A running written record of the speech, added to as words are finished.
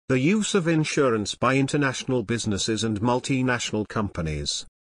The use of insurance by international businesses and multinational companies.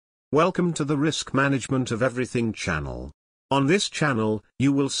 Welcome to the Risk Management of Everything channel. On this channel,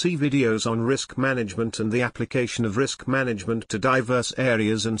 you will see videos on risk management and the application of risk management to diverse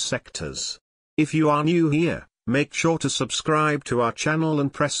areas and sectors. If you are new here, make sure to subscribe to our channel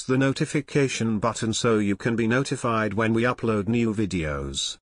and press the notification button so you can be notified when we upload new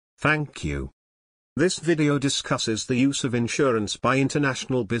videos. Thank you. This video discusses the use of insurance by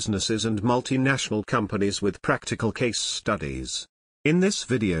international businesses and multinational companies with practical case studies. In this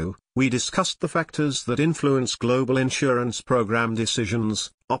video, we discussed the factors that influence global insurance program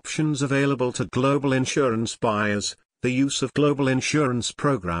decisions, options available to global insurance buyers, the use of global insurance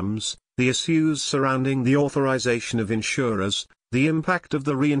programs, the issues surrounding the authorization of insurers, the impact of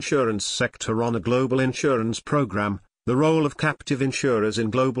the reinsurance sector on a global insurance program, the role of captive insurers in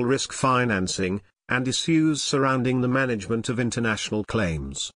global risk financing, and issues surrounding the management of international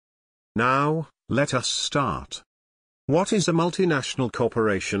claims. Now, let us start. What is a multinational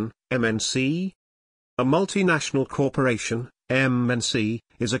corporation, MNC? A multinational corporation, MNC,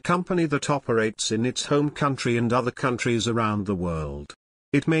 is a company that operates in its home country and other countries around the world.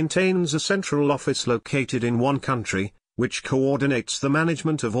 It maintains a central office located in one country, which coordinates the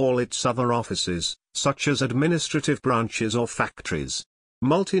management of all its other offices, such as administrative branches or factories.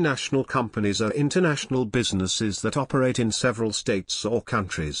 Multinational companies are international businesses that operate in several states or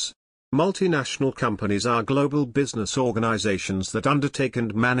countries. Multinational companies are global business organizations that undertake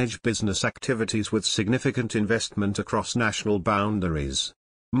and manage business activities with significant investment across national boundaries.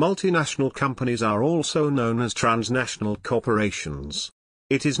 Multinational companies are also known as transnational corporations.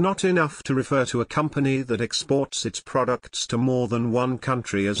 It is not enough to refer to a company that exports its products to more than one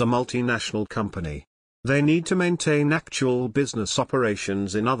country as a multinational company. They need to maintain actual business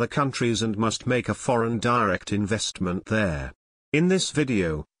operations in other countries and must make a foreign direct investment there. In this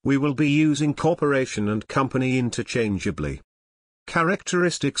video, we will be using corporation and company interchangeably.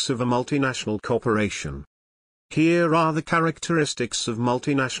 Characteristics of a multinational corporation. Here are the characteristics of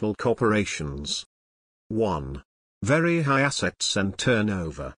multinational corporations. 1. Very high assets and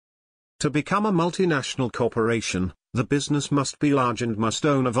turnover. To become a multinational corporation, the business must be large and must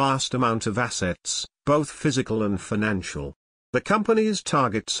own a vast amount of assets, both physical and financial. The company's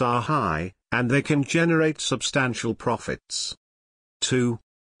targets are high, and they can generate substantial profits. 2.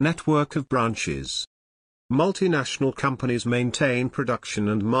 Network of branches. Multinational companies maintain production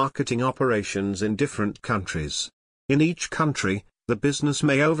and marketing operations in different countries. In each country, the business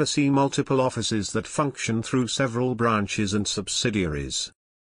may oversee multiple offices that function through several branches and subsidiaries.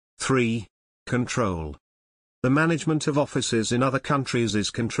 3. Control. The management of offices in other countries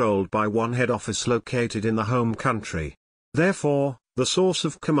is controlled by one head office located in the home country. Therefore, the source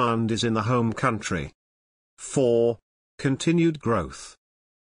of command is in the home country. 4. Continued growth.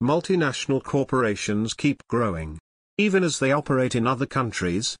 Multinational corporations keep growing. Even as they operate in other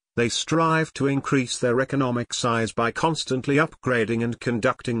countries, they strive to increase their economic size by constantly upgrading and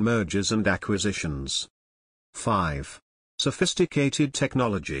conducting mergers and acquisitions. 5. Sophisticated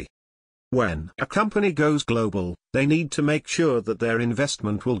technology. When a company goes global, they need to make sure that their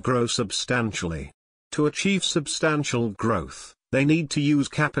investment will grow substantially. To achieve substantial growth, they need to use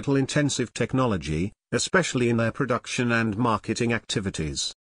capital-intensive technology, especially in their production and marketing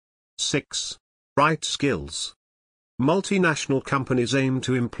activities. 6. Right skills. Multinational companies aim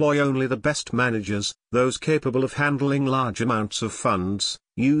to employ only the best managers, those capable of handling large amounts of funds,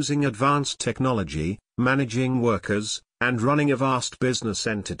 using advanced technology, managing workers, and running a vast business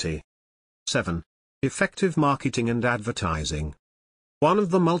entity. 7. Effective marketing and advertising. One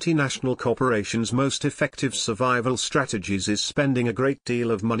of the multinational corporation's most effective survival strategies is spending a great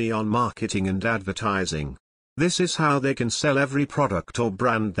deal of money on marketing and advertising. This is how they can sell every product or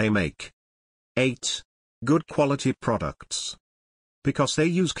brand they make. 8. Good quality products. Because they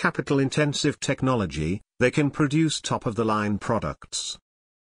use capital-intensive technology, they can produce top-of-the-line products.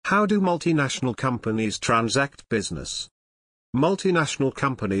 How do multinational companies transact business? Multinational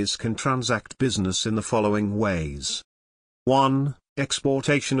companies can transact business in the following ways. 1.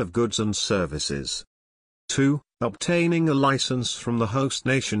 Exportation of goods and services. 2. Obtaining a license from the host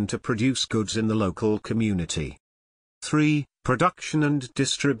nation to produce goods in the local community. 3. Production and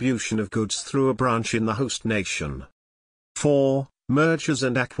distribution of goods through a branch in the host nation. 4. Mergers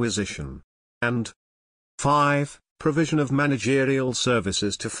and acquisition. And 5. Provision of managerial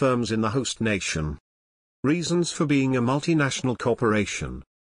services to firms in the host nation. Reasons for being a multinational corporation.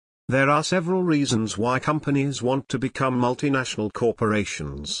 There are several reasons why companies want to become multinational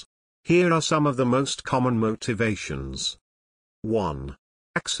corporations. Here are some of the most common motivations. 1.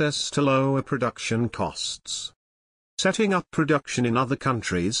 Access to lower production costs. Setting up production in other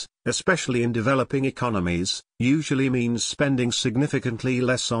countries, especially in developing economies, usually means spending significantly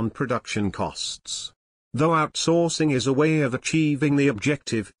less on production costs. Though outsourcing is a way of achieving the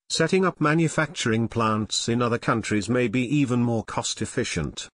objective, setting up manufacturing plants in other countries may be even more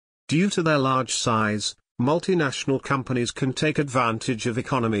cost-efficient. Due to their large size, multinational companies can take advantage of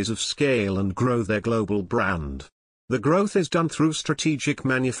economies of scale and grow their global brand. The growth is done through strategic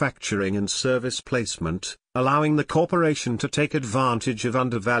manufacturing and service placement, allowing the corporation to take advantage of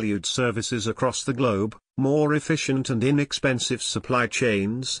undervalued services across the globe, more efficient and inexpensive supply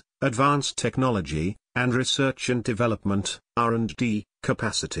chains, advanced technology, and research and development (R&D)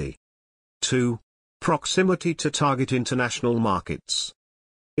 capacity. 2. Proximity to target international markets.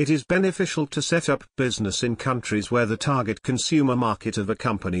 It is beneficial to set up business in countries where the target consumer market of a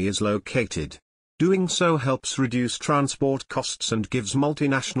company is located. Doing so helps reduce transport costs and gives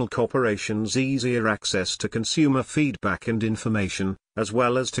multinational corporations easier access to consumer feedback and information, as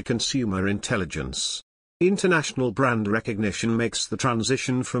well as to consumer intelligence. International brand recognition makes the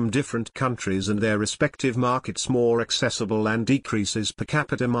transition from different countries and their respective markets more accessible and decreases per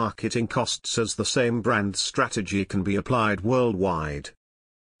capita marketing costs as the same brand strategy can be applied worldwide.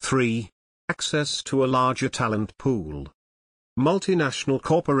 3. Access to a larger talent pool. Multinational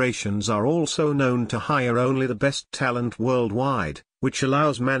corporations are also known to hire only the best talent worldwide, which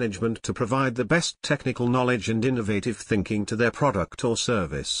allows management to provide the best technical knowledge and innovative thinking to their product or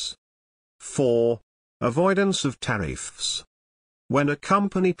service. 4. Avoidance of tariffs. When a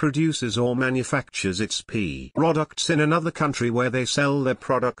company produces or manufactures its products in another country where they sell their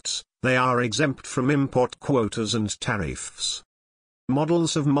products, they are exempt from import quotas and tariffs.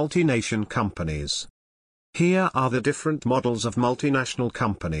 Models of multinational companies. Here are the different models of multinational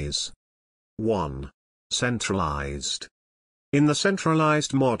companies. 1. Centralized. In the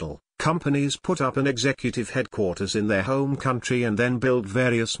centralized model, companies put up an executive headquarters in their home country and then build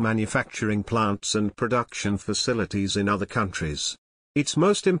various manufacturing plants and production facilities in other countries. Its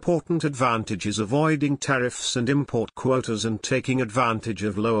most important advantage is avoiding tariffs and import quotas and taking advantage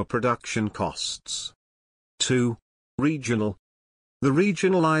of lower production costs. 2. Regional. The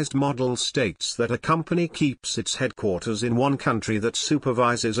regionalized model states that a company keeps its headquarters in one country that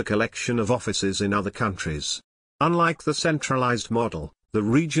supervises a collection of offices in other countries. Unlike the centralized model, the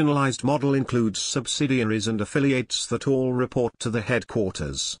regionalized model includes subsidiaries and affiliates that all report to the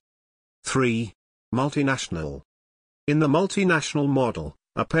headquarters. 3. Multinational. In the multinational model,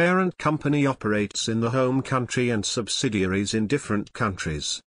 a parent company operates in the home country and subsidiaries in different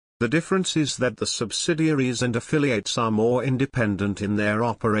countries. The difference is that the subsidiaries and affiliates are more independent in their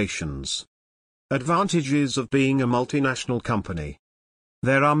operations. Advantages of being a multinational company.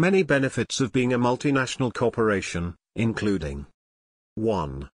 There are many benefits of being a multinational corporation, including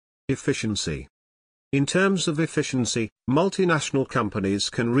 1. Efficiency. In terms of efficiency, multinational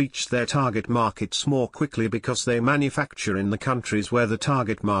companies can reach their target markets more quickly because they manufacture in the countries where the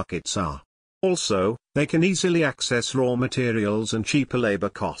target markets are. Also, they can easily access raw materials and cheaper labor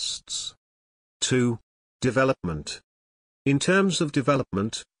costs. 2. Development. In terms of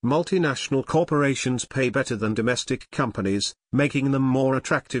development, multinational corporations pay better than domestic companies, making them more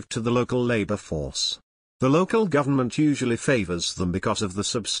attractive to the local labor force. The local government usually favors them because of the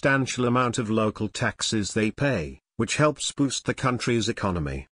substantial amount of local taxes they pay, which helps boost the country's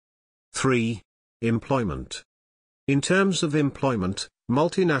economy. 3. Employment. In terms of employment,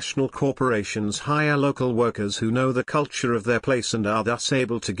 multinational corporations hire local workers who know the culture of their place and are thus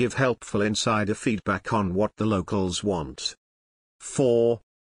able to give helpful insider feedback on what the locals want. 4.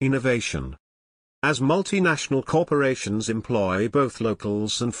 Innovation. As multinational corporations employ both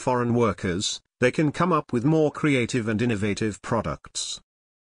locals and foreign workers, they can come up with more creative and innovative products.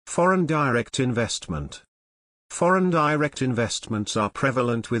 Foreign direct investment. Foreign direct investments are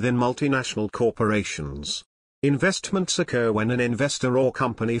prevalent within multinational corporations. Investments occur when an investor or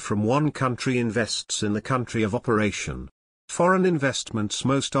company from one country invests in the country of operation. Foreign investments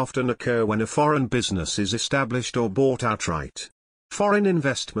most often occur when a foreign business is established or bought outright. Foreign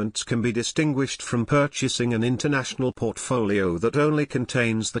investments can be distinguished from purchasing an international portfolio that only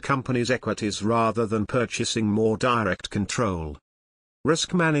contains the company's equities rather than purchasing more direct control.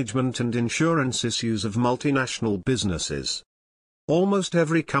 Risk management and insurance issues of multinational businesses. Almost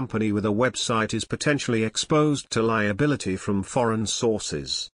every company with a website is potentially exposed to liability from foreign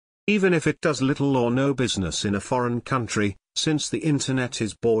sources. Even if it does little or no business in a foreign country, since the internet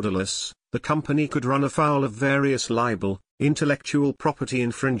is borderless, the company could run afoul of various libel, intellectual property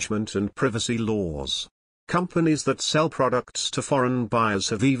infringement and privacy laws. Companies that sell products to foreign buyers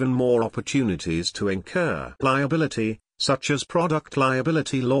have even more opportunities to incur liability, such as product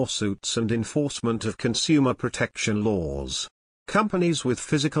liability lawsuits and enforcement of consumer protection laws. Companies with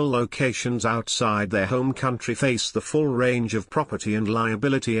physical locations outside their home country face the full range of property and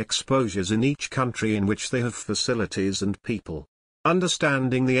liability exposures in each country in which they have facilities and people.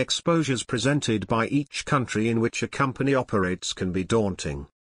 Understanding the exposures presented by each country in which a company operates can be daunting.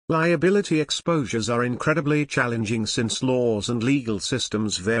 Liability exposures are incredibly challenging since laws and legal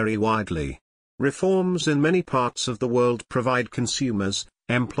systems vary widely. Reforms in many parts of the world provide consumers,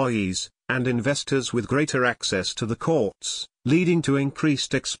 employees, and investors with greater access to the courts, leading to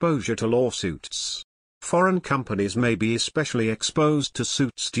increased exposure to lawsuits. Foreign companies may be especially exposed to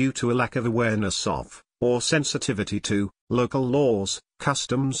suits due to a lack of awareness of, or sensitivity to, local laws,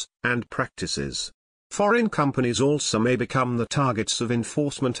 customs, and practices. Foreign companies also may become the targets of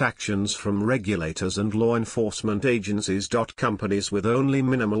enforcement actions from regulators and law enforcement agencies. Companies with only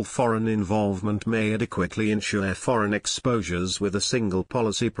minimal foreign involvement may adequately insure foreign exposures with a single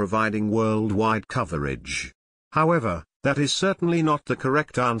policy providing worldwide coverage. However, that is certainly not the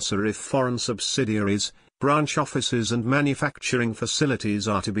correct answer if foreign subsidiaries, branch offices and manufacturing facilities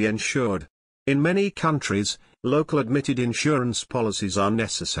are to be insured. In many countries, local admitted insurance policies are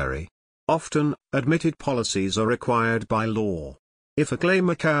necessary. Often, admitted policies are required by law. If a claim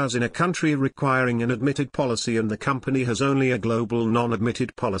occurs in a country requiring an admitted policy and the company has only a global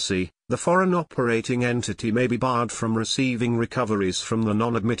non-admitted policy, the foreign operating entity may be barred from receiving recoveries from the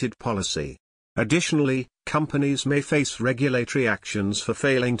non-admitted policy. Additionally, companies may face regulatory actions for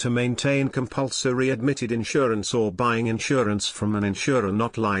failing to maintain compulsory admitted insurance or buying insurance from an insurer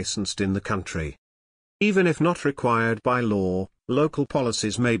not licensed in the country. Even if not required by law, local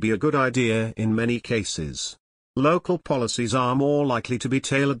policies may be a good idea in many cases. Local policies are more likely to be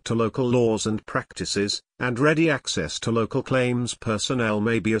tailored to local laws and practices, and ready access to local claims personnel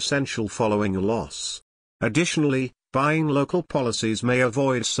may be essential following a loss. Additionally, buying local policies may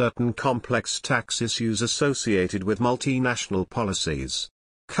avoid certain complex tax issues associated with multinational policies.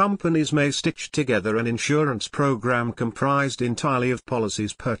 Companies may stitch together an insurance program comprised entirely of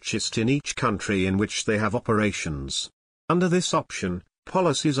policies purchased in each country in which they have operations. Under this option,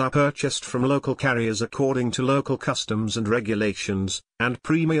 policies are purchased from local carriers according to local customs and regulations, and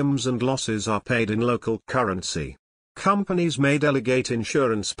premiums and losses are paid in local currency. Companies may delegate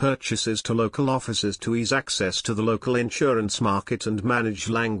insurance purchases to local offices to ease access to the local insurance market and manage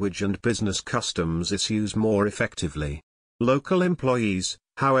language and business customs issues more effectively. Local employees,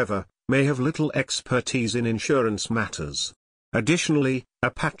 however, may have little expertise in insurance matters. Additionally, a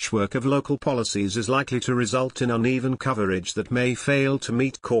patchwork of local policies is likely to result in uneven coverage that may fail to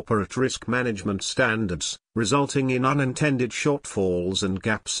meet corporate risk management standards, resulting in unintended shortfalls and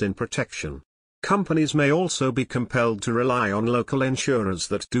gaps in protection. Companies may also be compelled to rely on local insurers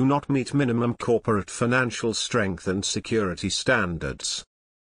that do not meet minimum corporate financial strength and security standards.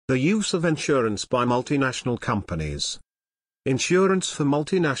 The use of insurance by multinational companies. Insurance for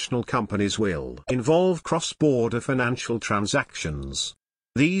multinational companies will involve cross-border financial transactions.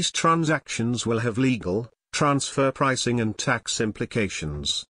 These transactions will have legal, transfer pricing and tax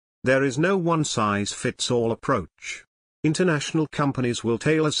implications. There is no one-size-fits-all approach. International companies will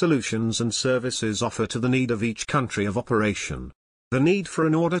tailor solutions and services offered to the need of each country of operation. The need for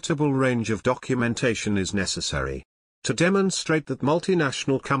an auditable range of documentation is necessary. To demonstrate that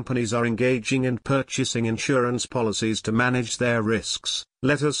multinational companies are engaging in purchasing insurance policies to manage their risks,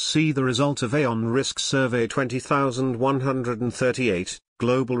 let us see the result of Aon Risk Survey 20138,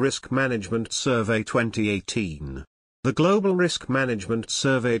 Global Risk Management Survey 2018. The Global Risk Management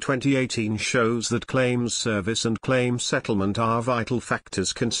Survey 2018 shows that claims service and claim settlement are vital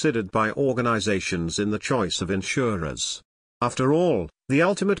factors considered by organizations in the choice of insurers. After all, the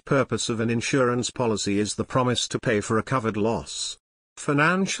ultimate purpose of an insurance policy is the promise to pay for a covered loss.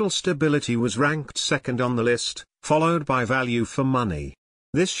 Financial stability was ranked second on the list, followed by value for money.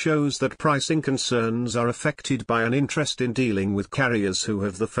 This shows that pricing concerns are affected by an interest in dealing with carriers who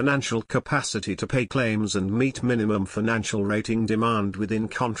have the financial capacity to pay claims and meet minimum financial rating demand within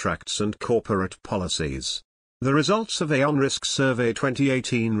contracts and corporate policies. The results of Aon Risk Survey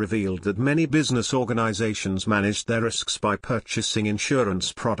 2018 revealed that many business organizations managed their risks by purchasing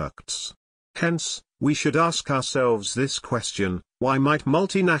insurance products. Hence, we should ask ourselves this question: why might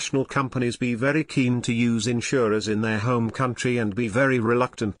multinational companies be very keen to use insurers in their home country and be very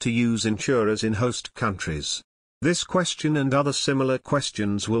reluctant to use insurers in host countries? This question and other similar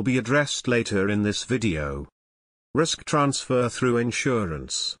questions will be addressed later in this video. Risk transfer through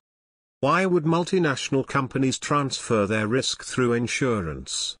insurance. Why would multinational companies transfer their risk through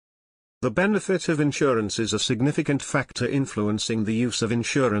insurance? The benefit of insurance is a significant factor influencing the use of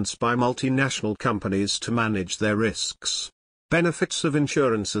insurance by multinational companies to manage their risks. Benefits of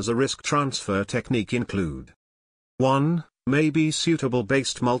insurance as a risk transfer technique include: 1. May be suitable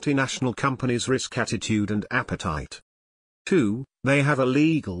based multinational companies' risk attitude and appetite. 2. They have a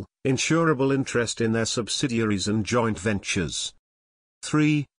legal, insurable interest in their subsidiaries and joint ventures.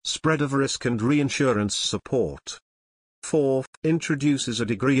 3. Spread of risk and reinsurance support. 4. Introduces a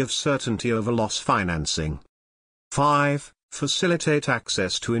degree of certainty over loss financing. 5. Facilitate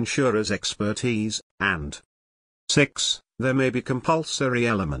access to insurers' expertise, and 6. There may be compulsory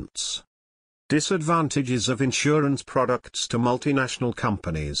elements. Disadvantages of insurance products to multinational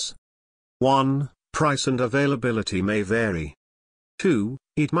companies. 1. Price and availability may vary. 2.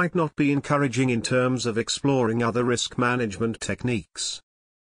 It might not be encouraging in terms of exploring other risk management techniques.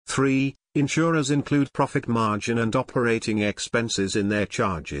 3. Insurers include profit margin and operating expenses in their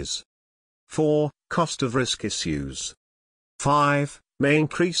charges. 4. Cost of risk issues. 5. May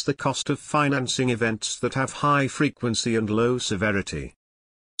increase the cost of financing events that have high frequency and low severity.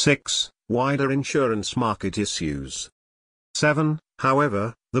 6. Wider insurance market issues. 7.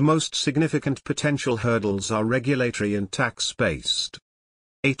 However, the most significant potential hurdles are regulatory and tax-based.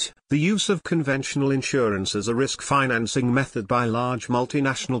 8. The use of conventional insurance as a risk financing method by large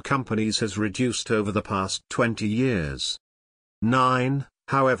multinational companies has reduced over the past 20 years. 9.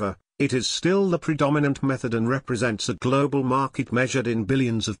 However, it is still the predominant method and represents a global market measured in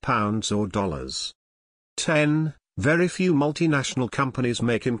billions of pounds or dollars. 10. Very few multinational companies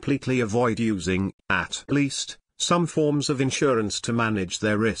may completely avoid using, at least, some forms of insurance to manage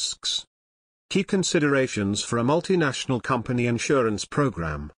their risks. Key considerations for a multinational company insurance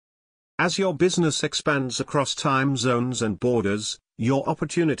program. As your business expands across time zones and borders, your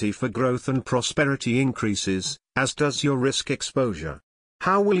opportunity for growth and prosperity increases, as does your risk exposure.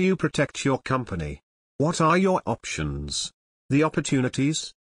 How will you protect your company? What are your options? The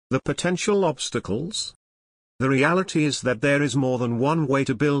opportunities? The potential obstacles? The reality is that there is more than one way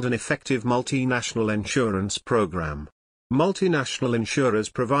to build an effective multinational insurance program. Multinational insurers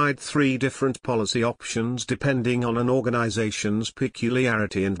provide 3 different policy options depending on an organization's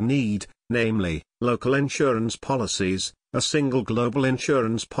peculiarity and need, namely, local insurance policies, a single global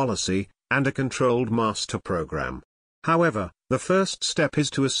insurance policy, and a controlled master program. However, the first step is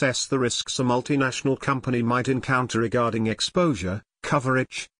to assess the risks a multinational company might encounter regarding exposure,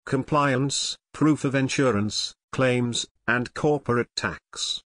 coverage, compliance, proof of insurance, claims, and corporate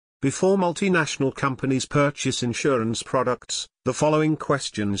tax. Before multinational companies purchase insurance products, the following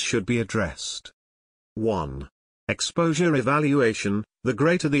questions should be addressed. 1. Exposure evaluation. The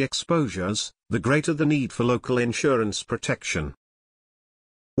greater the exposures, the greater the need for local insurance protection.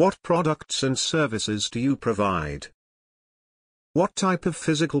 What products and services do you provide? What type of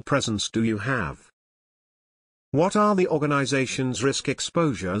physical presence do you have? What are the organization's risk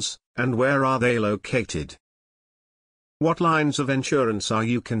exposures, and where are they located? What lines of insurance are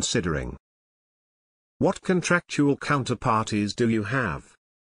you considering? What contractual counterparties do you have?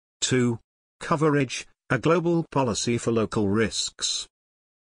 2. Coverage, a global policy for local risks.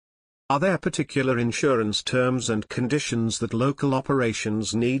 Are there particular insurance terms and conditions that local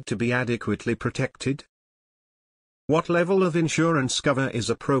operations need to be adequately protected? What level of insurance cover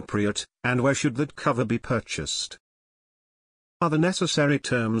is appropriate, and where should that cover be purchased? Are the necessary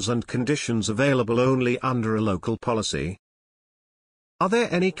terms and conditions available only under a local policy? Are there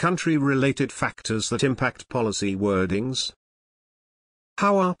any country-related factors that impact policy wordings?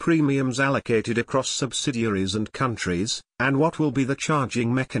 How are premiums allocated across subsidiaries and countries, and what will be the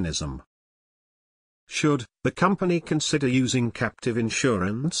charging mechanism? Should the company consider using captive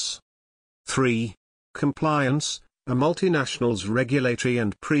insurance? 3. Compliance, a multinational's regulatory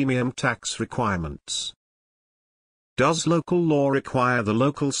and premium tax requirements. Does local law require the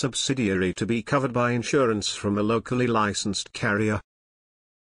local subsidiary to be covered by insurance from a locally licensed carrier?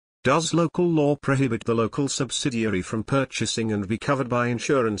 Does local law prohibit the local subsidiary from purchasing and be covered by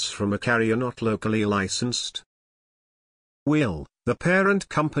insurance from a carrier not locally licensed? Will the parent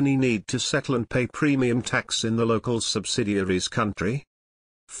company need to settle and pay premium tax in the local subsidiary's country?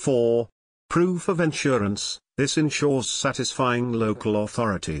 4. Proof of insurance. This ensures satisfying local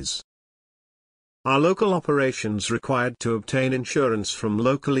authorities. Are local operations required to obtain insurance from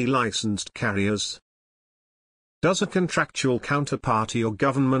locally licensed carriers? Does a contractual counterparty or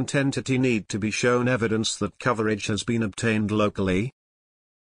government entity need to be shown evidence that coverage has been obtained locally?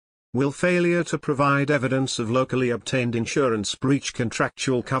 Will failure to provide evidence of locally obtained insurance breach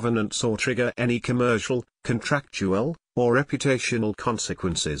contractual covenants or trigger any commercial, contractual, or reputational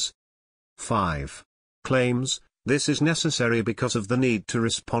consequences? 5. Claims. This is necessary because of the need to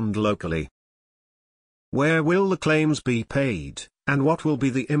respond locally. Where will the claims be paid, and what will be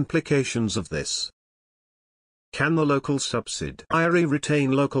the implications of this? Can the local subsidiary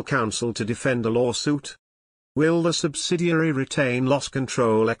retain local counsel to defend a lawsuit? Will the subsidiary retain loss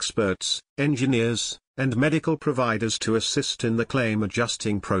control experts, engineers, and medical providers to assist in the claim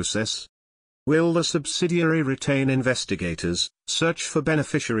adjusting process? Will the subsidiary retain investigators, search for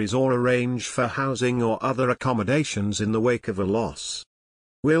beneficiaries or arrange for housing or other accommodations in the wake of a loss?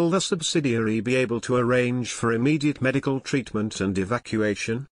 Will the subsidiary be able to arrange for immediate medical treatment and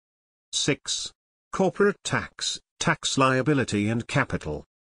evacuation? 6. Corporate tax, tax liability and capital.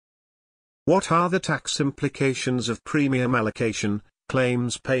 What are the tax implications of premium allocation,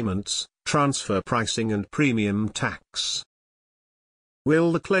 claims payments, transfer pricing and premium tax?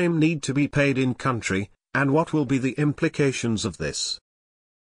 Will the claim need to be paid in country, and what will be the implications of this?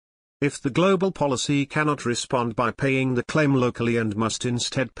 If the global policy cannot respond by paying the claim locally and must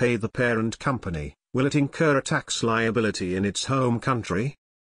instead pay the parent company, will it incur a tax liability in its home country?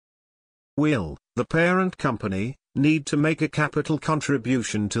 Will the parent company need to make a capital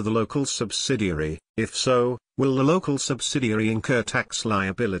contribution to the local subsidiary? If so, will the local subsidiary incur tax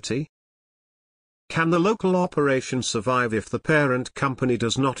liability? Can the local operation survive if the parent company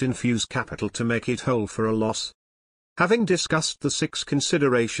does not infuse capital to make it whole for a loss? Having discussed the 6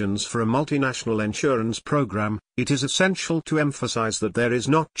 considerations for a multinational insurance program, it is essential to emphasize that there is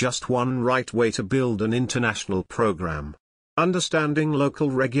not just one right way to build an international program. Understanding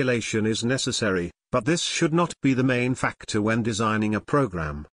local regulation is necessary, but this should not be the main factor when designing a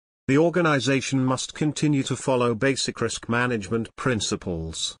program. The organization must continue to follow basic risk management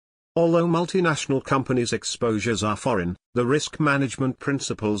principles. Although multinational companies' exposures are foreign, the risk management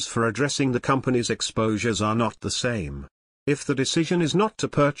principles for addressing the company's exposures are not the same. If the decision is not to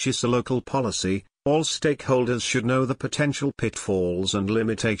purchase a local policy, all stakeholders should know the potential pitfalls and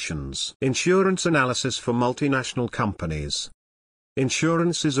limitations. Insurance analysis for multinational companies.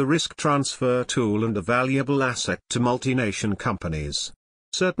 Insurance is a risk transfer tool and a valuable asset to multinational companies.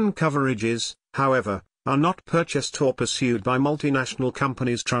 Certain coverages, however, are not purchased or pursued by multinational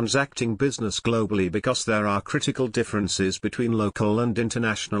companies transacting business globally because there are critical differences between local and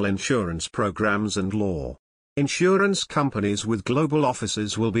international insurance programs and law. Insurance companies with global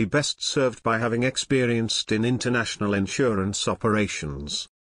offices will be best served by having experienced in international insurance operations.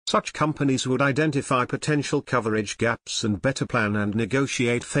 Such companies would identify potential coverage gaps and better plan and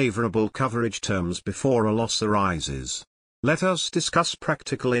negotiate favorable coverage terms before a loss arises. Let us discuss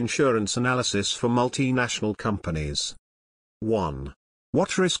practical insurance analysis for multinational companies. 1.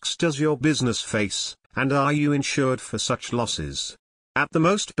 What risks does your business face, and are you insured for such losses? At the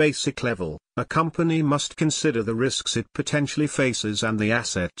most basic level, a company must consider the risks it potentially faces and the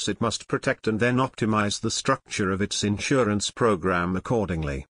assets it must protect and then optimize the structure of its insurance program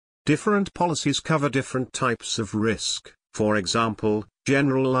accordingly. Different policies cover different types of risk, for example,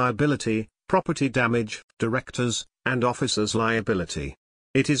 general liability, property damage, directors' and officers' liability.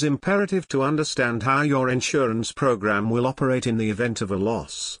 It is imperative to understand how your insurance program will operate in the event of a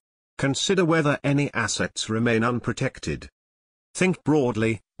loss. Consider whether any assets remain unprotected. Think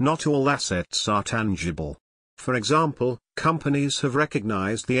broadly, not all assets are tangible. For example, companies have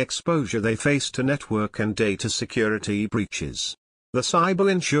recognized the exposure they face to network and data security breaches. The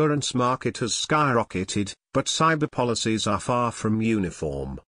cyber insurance market has skyrocketed, but cyber policies are far from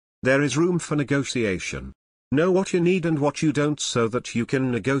uniform. There is room for negotiation. Know what you need and what you don't so that you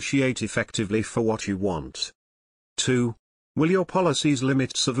can negotiate effectively for what you want. 2. Will your policy's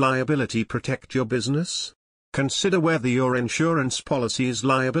limits of liability protect your business? Consider whether your insurance policy's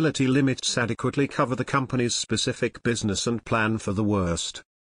liability limits adequately cover the company's specific business and plan for the worst.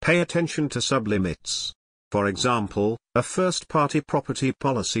 Pay attention to sublimits. For example, a first-party property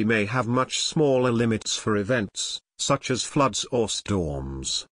policy may have much smaller limits for events, such as floods or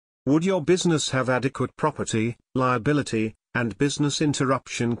storms. Would your business have adequate property, liability, and business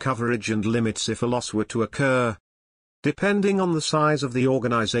interruption coverage and limits if a loss were to occur? Depending on the size of the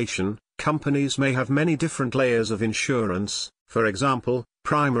organization, companies may have many different layers of insurance, for example,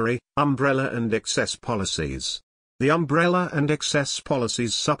 primary, umbrella and excess policies. The umbrella and excess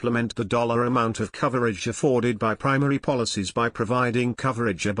policies supplement the dollar amount of coverage afforded by primary policies by providing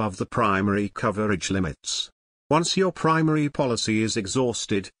coverage above the primary coverage limits. Once your primary policy is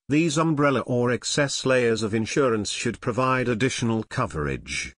exhausted, these umbrella or excess layers of insurance should provide additional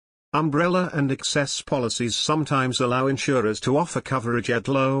coverage. Umbrella and excess policies sometimes allow insurers to offer coverage at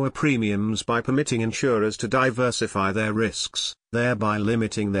lower premiums by permitting insurers to diversify their risks, thereby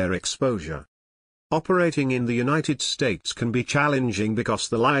limiting their exposure. Operating in the United States can be challenging because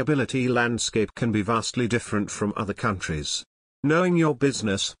the liability landscape can be vastly different from other countries. Knowing your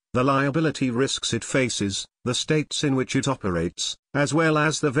business, the liability risks it faces, the states in which it operates, as well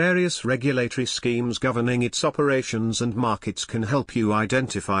as the various regulatory schemes governing its operations and markets can help you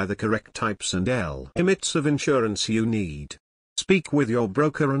identify the correct types and limits of insurance you need. Speak with your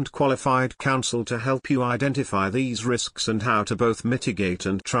broker and qualified counsel to help you identify these risks and how to both mitigate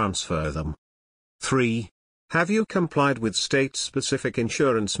and transfer them. 3. Have you complied with state-specific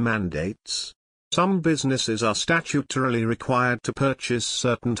insurance mandates? Some businesses are statutorily required to purchase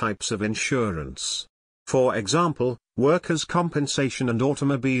certain types of insurance. For example, workers' compensation and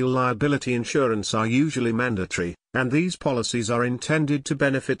automobile liability insurance are usually mandatory, and these policies are intended to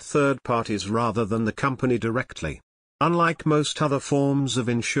benefit third parties rather than the company directly. Unlike most other forms of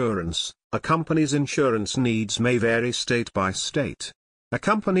insurance, a company's insurance needs may vary state by state. A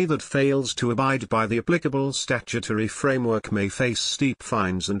company that fails to abide by the applicable statutory framework may face steep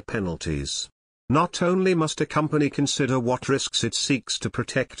fines and penalties. Not only must a company consider what risks it seeks to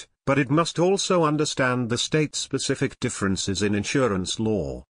protect, but it must also understand the state-specific differences in insurance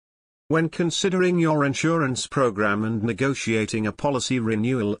law. When considering your insurance program and negotiating a policy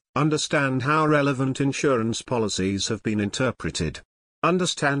renewal, understand how relevant insurance policies have been interpreted.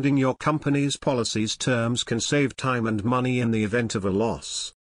 Understanding your company's policies terms can save time and money in the event of a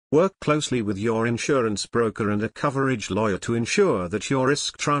loss. Work closely with your insurance broker and a coverage lawyer to ensure that your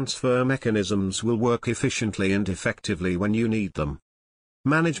risk transfer mechanisms will work efficiently and effectively when you need them.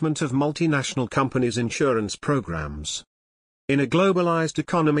 Management of multinational companies' insurance programs. In a globalized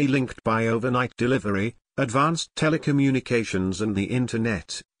economy linked by overnight delivery, advanced telecommunications and the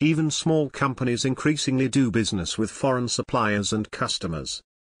Internet, even small companies increasingly do business with foreign suppliers and customers.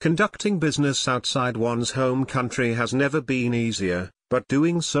 Conducting business outside one's home country has never been easier, but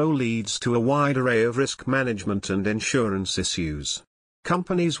doing so leads to a wide array of risk management and insurance issues.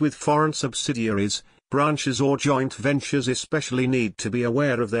 Companies with foreign subsidiaries, branches or joint ventures especially need to be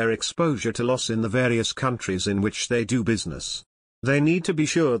aware of their exposure to loss in the various countries in which they do business. They need to be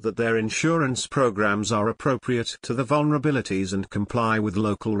sure that their insurance programs are appropriate to the vulnerabilities and comply with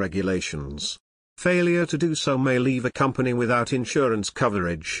local regulations. Failure to do so may leave a company without insurance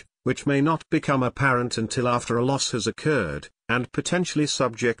coverage, which may not become apparent until after a loss has occurred, and potentially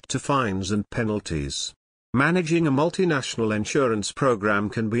subject to fines and penalties. Managing a multinational insurance program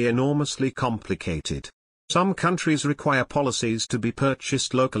can be enormously complicated. Some countries require policies to be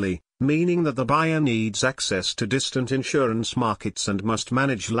purchased locally, meaning that the buyer needs access to distant insurance markets and must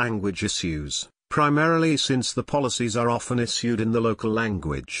manage language issues, primarily since the policies are often issued in the local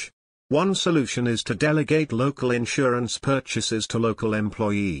language. One solution is to delegate local insurance purchases to local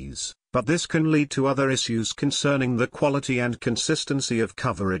employees, but this can lead to other issues concerning the quality and consistency of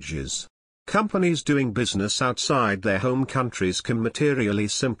coverages. Companies doing business outside their home countries can materially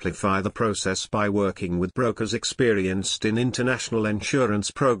simplify the process by working with brokers experienced in international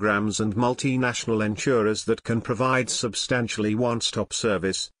insurance programs and multinational insurers that can provide substantially one-stop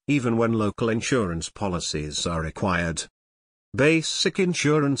service, even when local insurance policies are required. Basic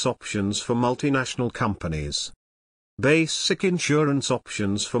insurance options for multinational companies. Basic insurance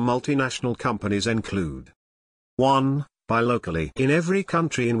options for multinational companies include 1. Buy locally in every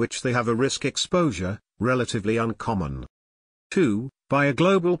country in which they have a risk exposure, relatively uncommon. 2. Buy a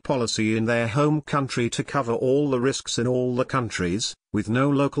global policy in their home country to cover all the risks in all the countries, with no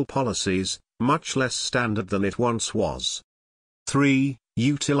local policies, much less standard than it once was. 3.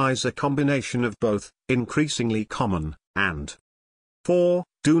 Utilize a combination of both, increasingly common, and 4.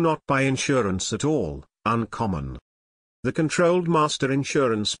 Do not buy insurance at all, uncommon. The Controlled Master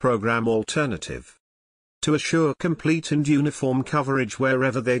Insurance Program Alternative. To assure complete and uniform coverage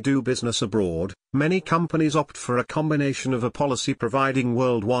wherever they do business abroad, many companies opt for a combination of a policy providing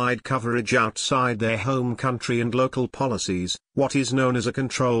worldwide coverage outside their home country and local policies, what is known as a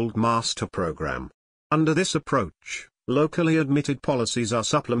Controlled Master Program. Under this approach, locally admitted policies are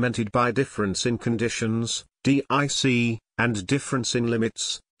supplemented by difference in conditions, DIC, and difference in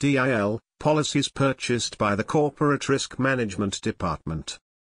limits, DIL, policies purchased by the Corporate Risk Management Department.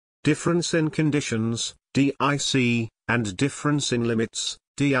 Difference in conditions, DIC, and difference in limits,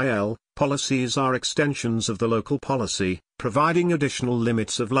 DIL, policies are extensions of the local policy, providing additional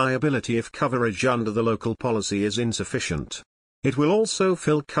limits of liability if coverage under the local policy is insufficient. It will also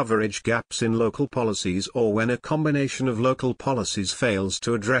fill coverage gaps in local policies or when a combination of local policies fails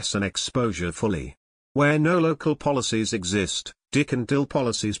to address an exposure fully. Where no local policies exist, DIC and DIL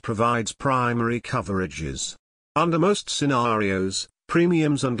policies provides primary coverages. Under most scenarios,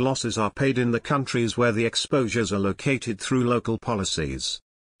 premiums and losses are paid in the countries where the exposures are located through local policies.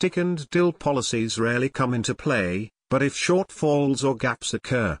 Tick and deal policies rarely come into play, but if shortfalls or gaps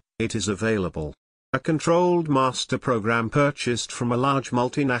occur, it is available. A controlled master program purchased from a large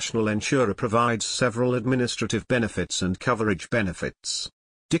multinational insurer provides several administrative benefits and coverage benefits.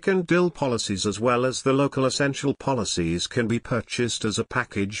 Tick and deal policies as well as the local essential policies can be purchased as a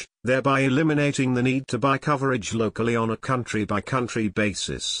package, thereby eliminating the need to buy coverage locally on a country-by-country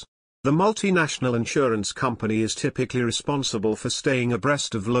basis. The multinational insurance company is typically responsible for staying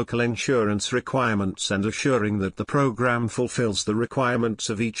abreast of local insurance requirements and assuring that the program fulfills the requirements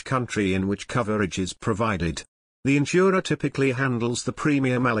of each country in which coverage is provided. The insurer typically handles the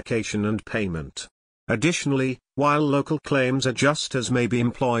premium allocation and payment. Additionally, while local claims adjusters may be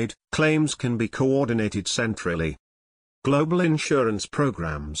employed, claims can be coordinated centrally. Global insurance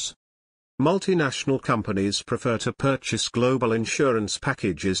programs. Multinational companies prefer to purchase global insurance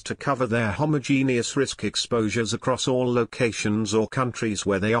packages to cover their homogeneous risk exposures across all locations or countries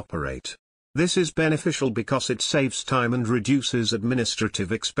where they operate. This is beneficial because it saves time and reduces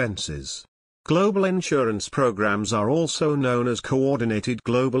administrative expenses. Global insurance programs are also known as coordinated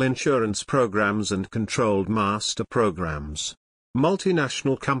global insurance programs and controlled master programs.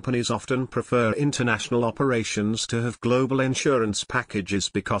 Multinational companies often prefer international operations to have global insurance packages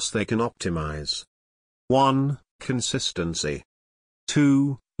because they can optimize 1. Consistency.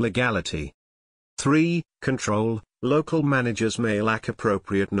 2. Legality. 3. Control. Local managers may lack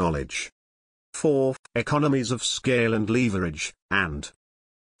appropriate knowledge. 4. Economies of scale and leverage, and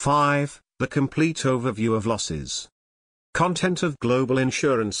 5. The complete overview of losses. Content of global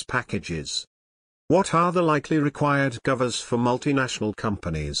insurance packages. What are the likely required covers for multinational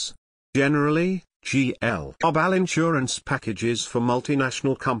companies? Generally, global insurance packages for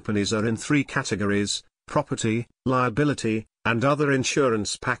multinational companies are in three categories: property, liability, and other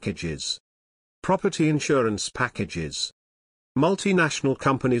insurance packages. Property insurance packages. Multinational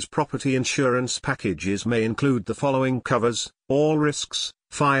companies' property insurance packages may include the following covers: all risks,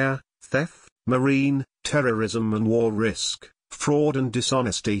 fire, theft, marine, terrorism and war risk, fraud and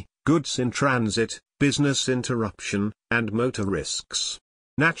dishonesty, goods in transit, business interruption, and motor risks.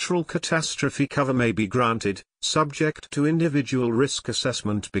 Natural catastrophe cover may be granted, subject to individual risk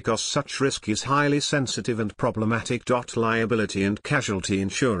assessment because such risk is highly sensitive and problematic. Liability and casualty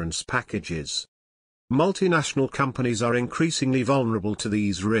insurance packages. Multinational companies are increasingly vulnerable to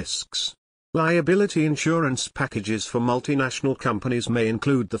these risks. Liability insurance packages for multinational companies may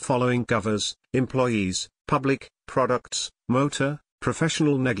include the following covers: employees, public, products, motor,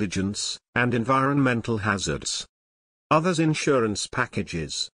 professional negligence, and environmental hazards. Others insurance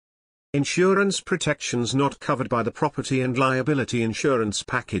packages. Insurance protections not covered by the property and liability insurance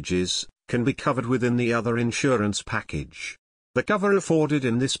packages can be covered within the other insurance package. The cover afforded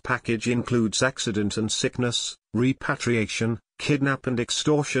in this package includes accident and sickness, repatriation, kidnap and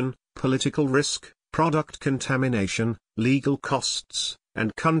extortion, political risk, product contamination, legal costs,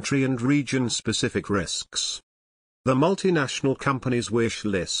 and country and region-specific risks. The multinational company's wish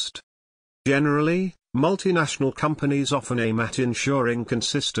list. Generally, multinational companies often aim at ensuring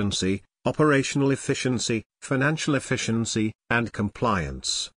consistency, operational efficiency, financial efficiency, and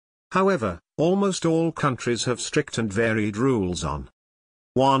compliance. However, almost all countries have strict and varied rules on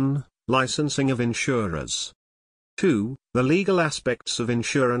 1. Licensing of insurers. 2. The legal aspects of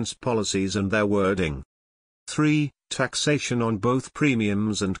insurance policies and their wording. 3. Taxation on both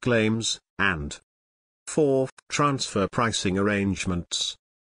premiums and claims, and 4. Transfer pricing arrangements.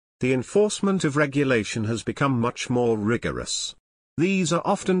 The enforcement of regulation has become much more rigorous. These are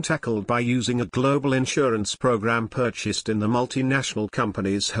often tackled by using a global insurance program purchased in the multinational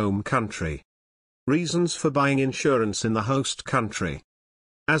company's home country. Reasons for buying insurance in the host country.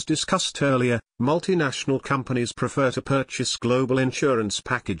 As discussed earlier, multinational companies prefer to purchase global insurance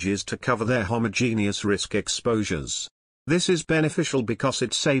packages to cover their homogeneous risk exposures. This is beneficial because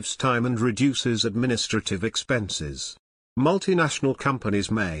it saves time and reduces administrative expenses. Multinational companies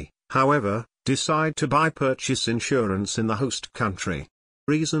may, however, decide to purchase insurance in the host country.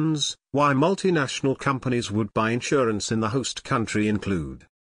 Reasons why multinational companies would buy insurance in the host country include: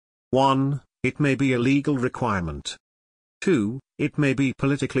 1. It may be a legal requirement. 2. It may be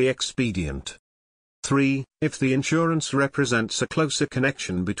politically expedient. 3. If the insurance represents a closer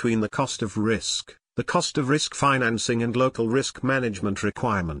connection between the cost of risk financing and local risk management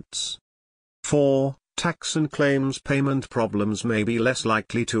requirements. 4. Tax and claims payment problems may be less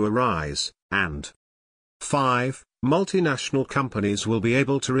likely to arise, and 5. Multinational companies will be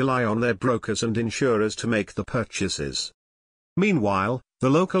able to rely on their brokers and insurers to make the purchases. Meanwhile, the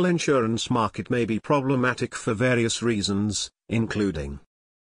local insurance market may be problematic for various reasons, including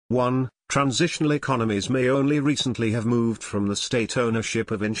 1. Transitional economies may only recently have moved from the state ownership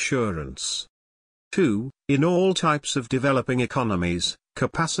of insurance. 2. In all types of developing economies,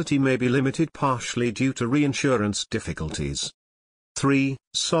 capacity may be limited partially due to reinsurance difficulties. 3.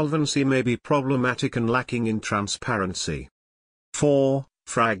 Solvency may be problematic and lacking in transparency. 4.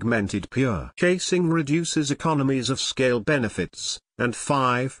 Fragmented purchasing reduces economies of scale benefits. And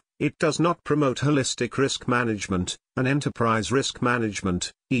 5. It does not promote holistic risk management, and enterprise risk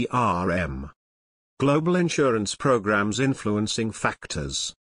management, ERM. Global insurance programs influencing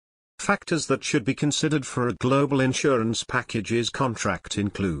factors. Factors that should be considered for a global insurance package's contract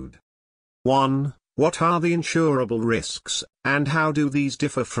include: 1. What are the insurable risks, and how do these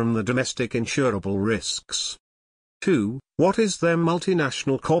differ from the domestic insurable risks? 2. What is their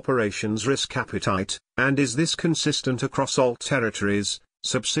multinational corporation's risk appetite, and is this consistent across all territories,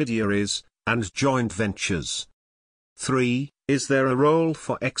 subsidiaries, and joint ventures? 3. Is there a role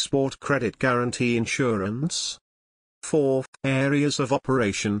for export credit guarantee insurance? 4. Areas of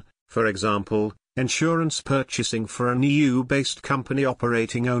operation, for example, insurance purchasing for an EU-based company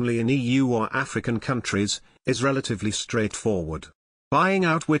operating only in EU or African countries, is relatively straightforward. Buying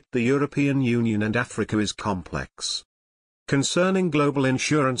out with the European Union and Africa is complex. Concerning global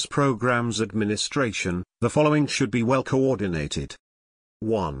insurance programs administration, the following should be well coordinated.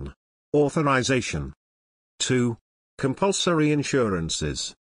 1. Authorization. 2. Compulsory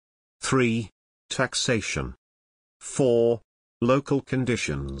insurances. 3. Taxation. 4. Local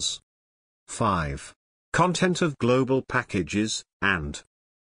conditions. 5. Content of global packages, and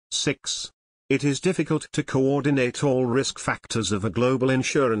 6. It is difficult to coordinate all risk factors of a global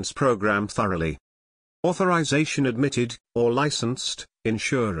insurance program thoroughly. Authorization: admitted, or licensed,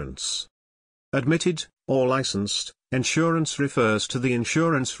 insurance. Admitted, or licensed, insurance refers to the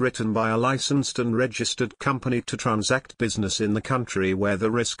insurance written by a licensed and registered company to transact business in the country where the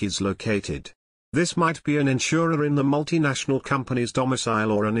risk is located. This might be an insurer in the multinational company's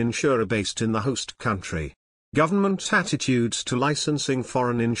domicile or an insurer based in the host country. Government attitudes to licensing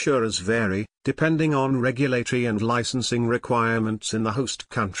foreign insurers vary, depending on regulatory and licensing requirements in the host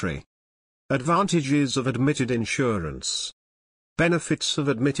country. Advantages of admitted insurance. Benefits of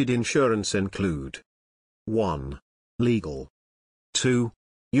admitted insurance include: 1. Legal. 2.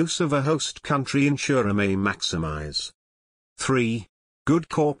 Use of a host country insurer may maximize. 3. Good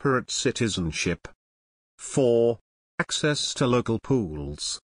corporate citizenship. 4. Access to local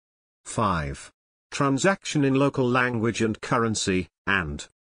pools. 5. Transaction in local language and currency, and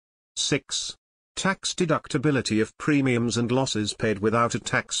 6. Tax deductibility of premiums and losses paid without a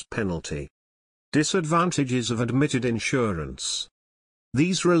tax penalty. Disadvantages of admitted insurance.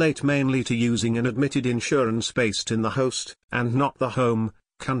 These relate mainly to using an admitted insurance based in the host, and not the home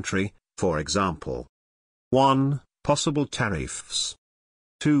country, for example. 1. Possible tariffs.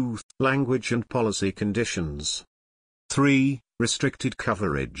 2. Language and policy conditions. 3. Restricted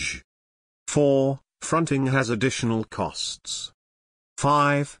coverage. 4. Fronting has additional costs.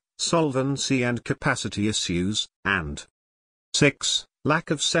 5. Solvency and capacity issues, and 6.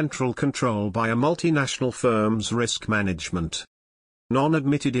 Lack of central control by a multinational firm's risk management.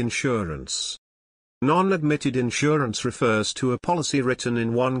 Non-admitted insurance. Non-admitted insurance refers to a policy written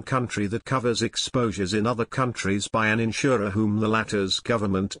in one country that covers exposures in other countries by an insurer whom the latter's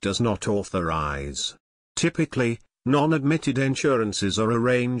government does not authorize. Typically, non-admitted insurances are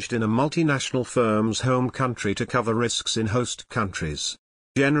arranged in a multinational firm's home country to cover risks in host countries.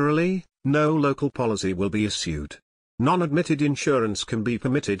 Generally, no local policy will be issued. Non-admitted insurance can be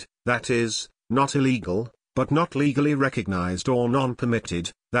permitted, that is, not illegal, but not legally recognized, or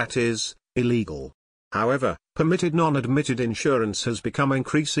non-permitted, that is, illegal. However, permitted non-admitted insurance has become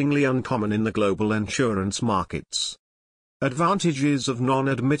increasingly uncommon in the global insurance markets. Advantages of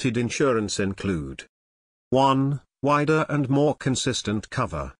non-admitted insurance include: 1. Wider and more consistent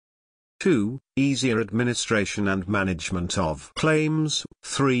cover. 2. Easier administration and management of claims.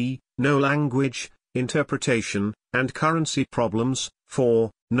 3. No language, interpretation, and currency problems.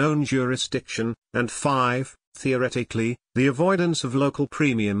 4. Known jurisdiction. And 5. Theoretically, the avoidance of local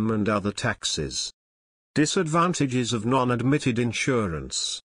premium and other taxes. Disadvantages of non-admitted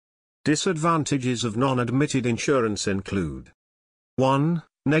insurance. Disadvantages of non-admitted insurance include: 1.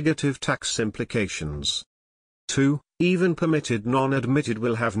 Negative tax implications. 2. Even permitted non-admitted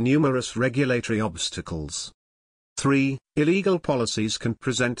will have numerous regulatory obstacles. 3. Illegal policies can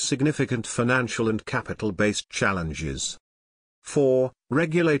present significant financial and capital-based challenges. 4.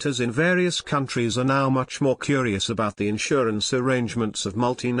 Regulators in various countries are now much more curious about the insurance arrangements of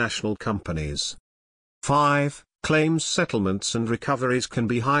multinational companies. 5. Claims settlements and recoveries can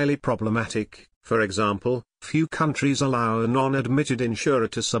be highly problematic. For example, Few countries allow a non-admitted insurer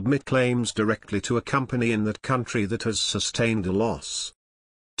to submit claims directly to a company in that country that has sustained a loss.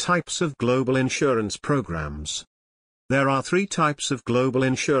 Types of global insurance programs. There are three types of global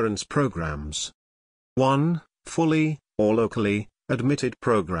insurance programs. 1. Fully, or locally, admitted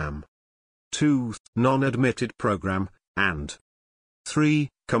program. 2. Non-admitted program, and 3.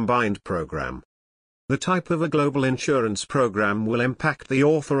 Combined program. The type of a global insurance program will impact the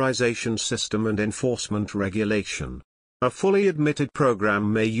authorization system and enforcement regulation. A fully admitted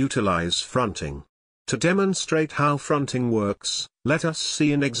program may utilize fronting. To demonstrate how fronting works, let us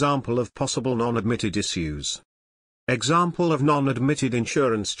see an example of possible non-admitted issues. Example of non-admitted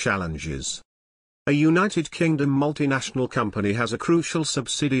insurance challenges. A United Kingdom multinational company has a crucial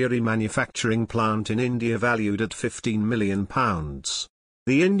subsidiary manufacturing plant in India valued at £15 million.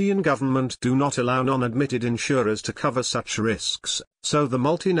 The Indian government do not allow non-admitted insurers to cover such risks, so the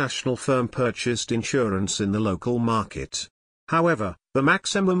multinational firm purchased insurance in the local market. However, the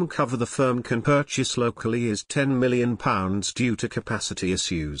maximum cover the firm can purchase locally is £10 million due to capacity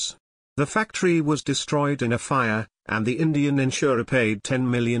issues. The factory was destroyed in a fire, and the Indian insurer paid £10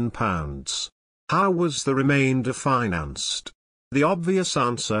 million. How was the remainder financed? The obvious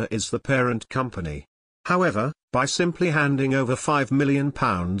answer is the parent company. However, by simply handing over £5 million,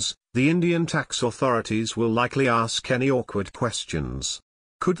 the Indian tax authorities will likely ask any awkward questions.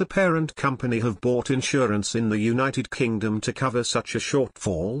 Could the parent company have bought insurance in the United Kingdom to cover such a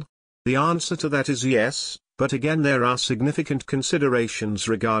shortfall? The answer to that is yes, but again there are significant considerations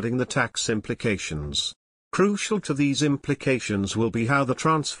regarding the tax implications. Crucial to these implications will be how the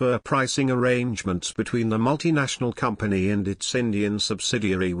transfer pricing arrangements between the multinational company and its Indian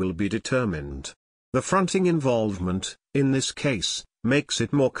subsidiary will be determined. The fronting involvement, in this case, makes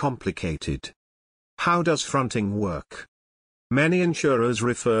it more complicated. How does fronting work? Many insurers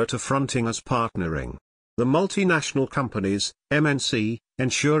refer to fronting as partnering. The multinational company's MNC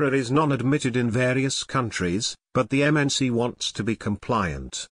insurer is non-admitted in various countries, but the MNC wants to be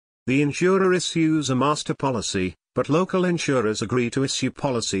compliant. The insurer issues a master policy, but local insurers agree to issue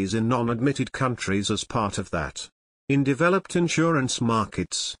policies in non-admitted countries as part of that. In developed insurance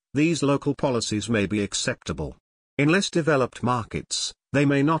markets, these local policies may be acceptable. In less developed markets, they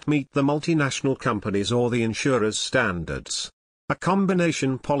may not meet the multinational company's or the insurer's standards. A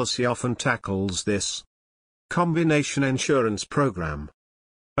combination policy often tackles this. Combination insurance program.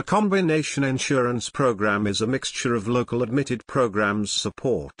 A combination insurance program is a mixture of local admitted programs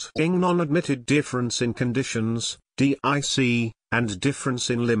supporting non-admitted difference in conditions, DIC, and difference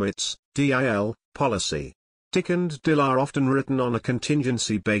in limits, DIL, policy. DIC and DIL are often written on a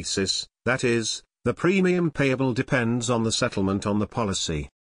contingency basis, that is, the premium payable depends on the settlement on the policy.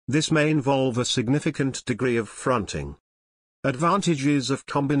 This may involve a significant degree of fronting. Advantages of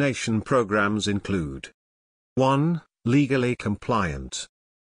combination programs include 1. Legally compliant.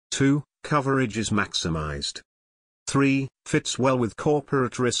 2. Coverage is maximized. 3. Fits well with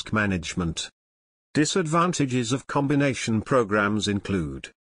corporate risk management. Disadvantages of combination programs include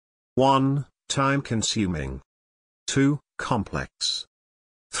 1. Time-consuming. 2. Complex.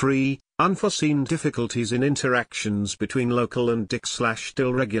 3. Unforeseen difficulties in interactions between local and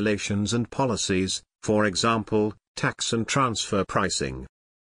DIC/DIL regulations and policies, for example, tax and transfer pricing.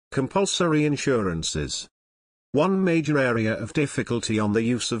 Compulsory insurances. One major area of difficulty on the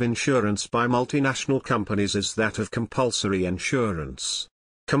use of insurance by multinational companies is that of compulsory insurance.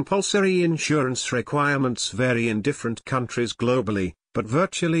 Compulsory insurance requirements vary in different countries globally, but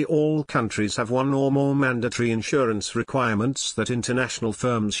virtually all countries have one or more mandatory insurance requirements that international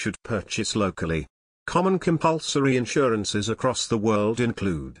firms should purchase locally. Common compulsory insurances across the world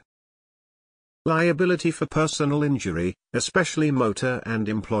include liability for personal injury, especially motor and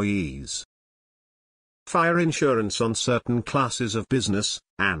employees, fire insurance on certain classes of business,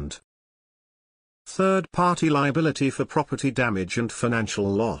 and third-party liability for property damage and financial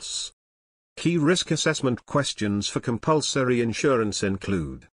loss. Key risk assessment questions for compulsory insurance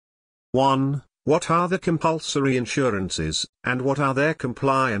include 1. What are the compulsory insurances, and what are their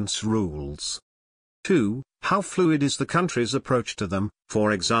compliance rules? 2. How fluid is the country's approach to them,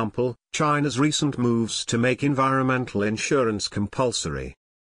 for example, China's recent moves to make environmental insurance compulsory?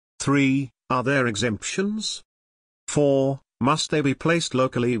 3. Are there exemptions? 4. Must they be placed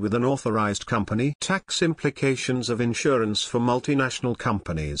locally with an authorized company? Tax implications of insurance for multinational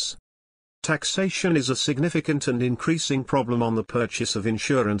companies. Taxation is a significant and increasing problem on the purchase of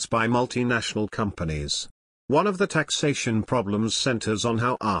insurance by multinational companies. One of the taxation problems centers on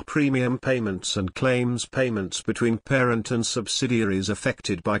how are premium payments and claims payments between parent and subsidiaries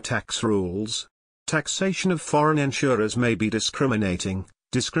affected by tax rules. Taxation of foreign insurers may be discriminating,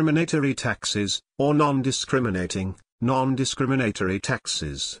 discriminatory taxes, or non-discriminatory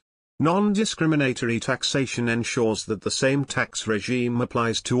taxes. Non-discriminatory taxation ensures that the same tax regime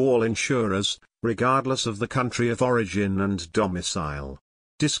applies to all insurers, regardless of the country of origin and domicile.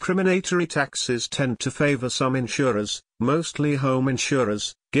 Discriminatory taxes tend to favor some insurers, mostly home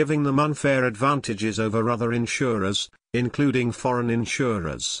insurers, giving them unfair advantages over other insurers, including foreign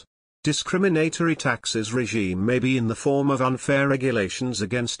insurers. Discriminatory taxes regime may be in the form of unfair regulations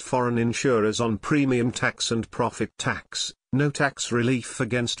against foreign insurers on premium tax and profit tax, no tax relief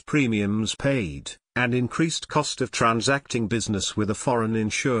against premiums paid, and increased cost of transacting business with a foreign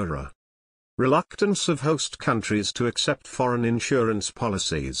insurer. Reluctance of host countries to accept foreign insurance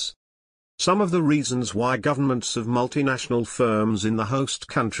policies. Some of the reasons why governments of multinational firms in the host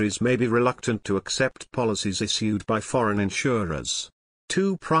countries may be reluctant to accept policies issued by foreign insurers.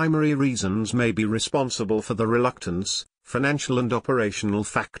 Two primary reasons may be responsible for the reluctance: financial and operational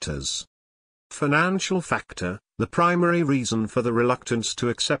factors. Financial factor: the primary reason for the reluctance to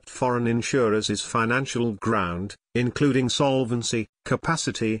accept foreign insurers is financial ground, including solvency,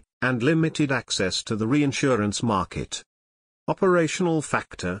 capacity, and limited access to the reinsurance market. Operational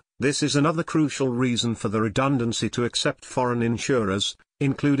factor: this is another crucial reason for the redundancy to accept foreign insurers,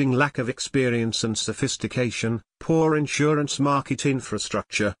 including lack of experience and sophistication, poor insurance market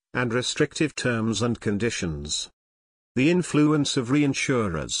infrastructure, and restrictive terms and conditions. The influence of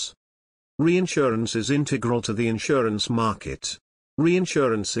reinsurers. Reinsurance is integral to the insurance market.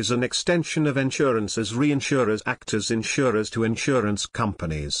 Reinsurance is an extension of insurance as reinsurers act as insurers to insurance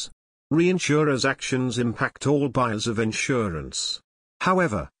companies. Reinsurers' actions impact all buyers of insurance.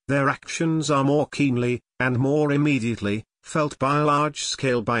 However, their actions are more keenly, and more immediately, felt by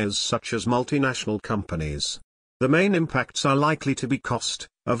large-scale buyers such as multinational companies. The main impacts are likely to be cost,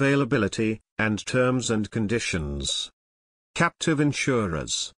 availability, and terms and conditions. Captive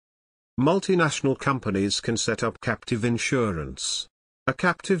insurers. Multinational companies can set up captive insurance. A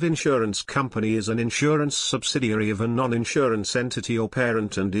captive insurance company is an insurance subsidiary of a non-insurance entity or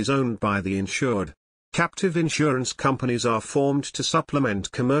parent and is owned by the insured. Captive insurance companies are formed to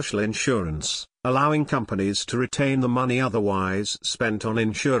supplement commercial insurance, allowing companies to retain the money otherwise spent on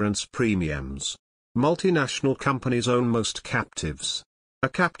insurance premiums. Multinational companies own most captives. A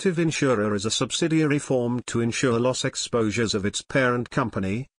captive insurer is a subsidiary formed to insure loss exposures of its parent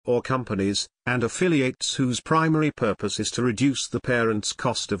company, or companies, and affiliates whose primary purpose is to reduce the parent's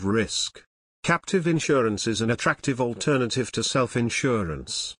cost of risk. Captive insurance is an attractive alternative to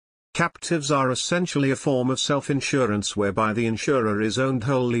self-insurance. Captives are essentially a form of self-insurance whereby the insurer is owned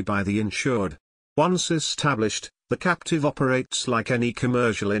wholly by the insured. Once established, the captive operates like any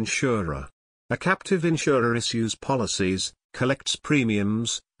commercial insurer. A captive insurer issues policies, collects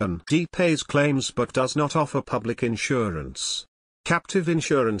premiums, and pays claims but does not offer public insurance. Captive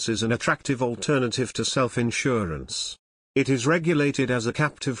insurance is an attractive alternative to self-insurance. It is regulated as a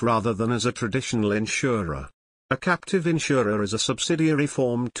captive rather than as a traditional insurer. A captive insurer is a subsidiary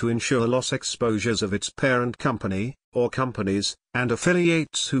formed to insure loss exposures of its parent company, or companies, and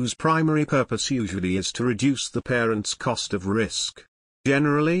affiliates whose primary purpose usually is to reduce the parent's cost of risk.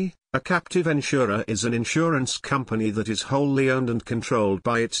 Generally, a captive insurer is an insurance company that is wholly owned and controlled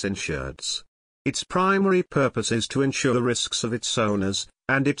by its insureds. Its primary purpose is to insure the risks of its owners,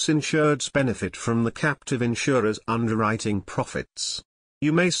 and its insureds benefit from the captive insurer's underwriting profits.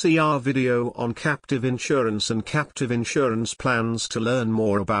 You may see our video on captive insurance and captive insurance plans to learn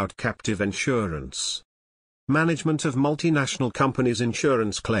more about captive insurance. Management of multinational companies'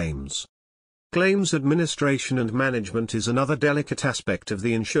 insurance claims. Claims administration and management is another delicate aspect of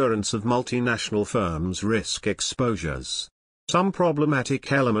the insurance of multinational firms' risk exposures. Some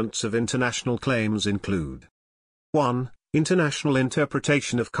problematic elements of international claims include: 1. International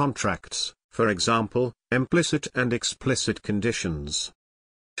interpretation of contracts, for example, implicit and explicit conditions.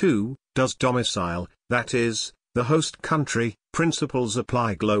 2. Does domicile, that is, the host country, principles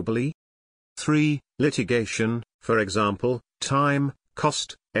apply globally? 3. Litigation, for example, time,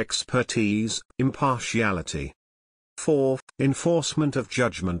 cost, expertise, impartiality. 4. Enforcement of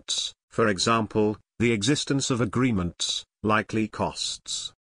judgments, for example, the existence of agreements, likely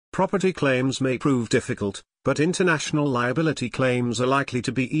costs. Property claims may prove difficult, but international liability claims are likely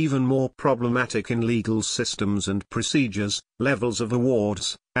to be even more problematic in legal systems and procedures, levels of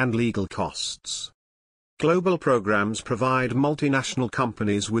awards, and legal costs. Global programs provide multinational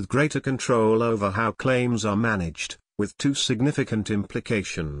companies with greater control over how claims are managed, with two significant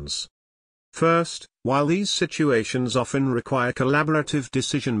implications. First, while these situations often require collaborative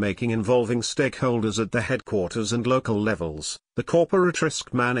decision-making involving stakeholders at the headquarters and local levels, the corporate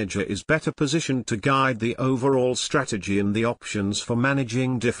risk manager is better positioned to guide the overall strategy and the options for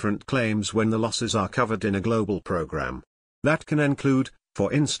managing different claims when the losses are covered in a global program. That can include,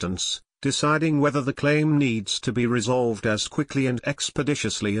 for instance, deciding whether the claim needs to be resolved as quickly and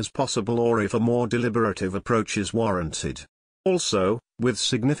expeditiously as possible or if a more deliberative approach is warranted. Also, with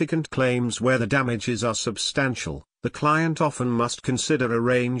significant claims where the damages are substantial, the client often must consider a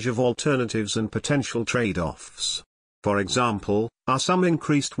range of alternatives and potential trade-offs. For example, are some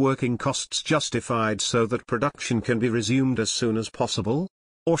increased working costs justified so that production can be resumed as soon as possible?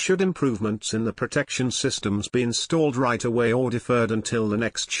 Or should improvements in the protection systems be installed right away or deferred until the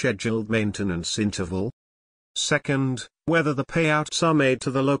next scheduled maintenance interval? Second, whether the payouts are made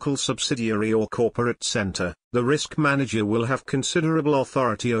to the local subsidiary or corporate center, the risk manager will have considerable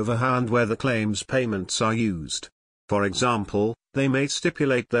authority over how and where the claims payments are used. For example, they may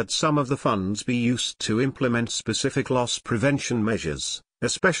stipulate that some of the funds be used to implement specific loss prevention measures,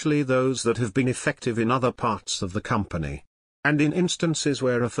 especially those that have been effective in other parts of the company. And in instances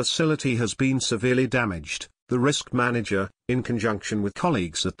where a facility has been severely damaged, the risk manager, in conjunction with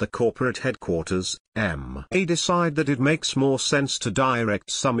colleagues at the corporate headquarters, may decide that it makes more sense to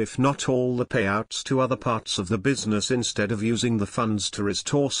direct some if not all the payouts to other parts of the business instead of using the funds to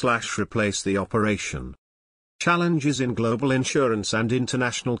restore/replace the operation. Challenges in global insurance and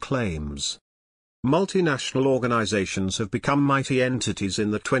international claims. Multinational organizations have become mighty entities in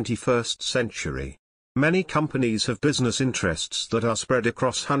the 21st century. Many companies have business interests that are spread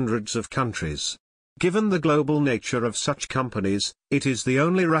across hundreds of countries. Given the global nature of such companies, it is the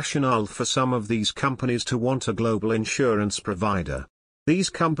only rationale for some of these companies to want a global insurance provider. These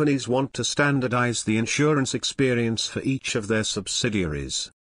companies want to standardize the insurance experience for each of their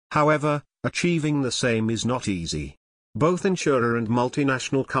subsidiaries. However, achieving the same is not easy. Both insurer and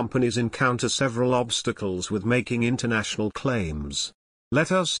multinational companies encounter several obstacles with making international claims.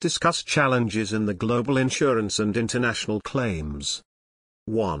 Let us discuss challenges in the global insurance and international claims.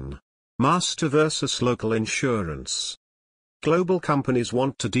 1. Master versus local insurance. Global companies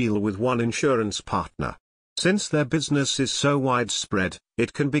want to deal with one insurance partner. Since their business is so widespread,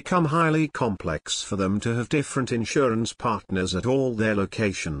 it can become highly complex for them to have different insurance partners at all their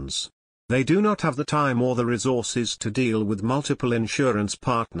locations. They do not have the time or the resources to deal with multiple insurance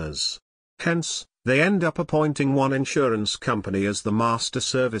partners. Hence, they end up appointing one insurance company as the master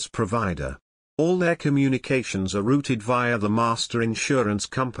service provider. All their communications are routed via the master insurance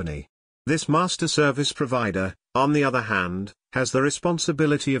company. This master service provider, on the other hand, has the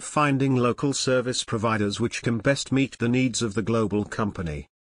responsibility of finding local service providers which can best meet the needs of the global company.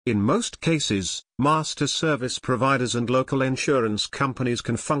 In most cases, master service providers and local insurance companies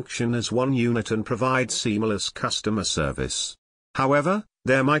can function as one unit and provide seamless customer service. However,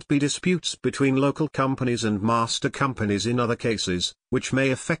 there might be disputes between local companies and master companies in other cases, which may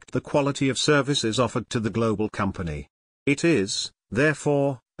affect the quality of services offered to the global company. It is,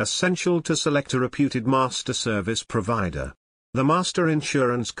 therefore, essential to select a reputed master service provider. The master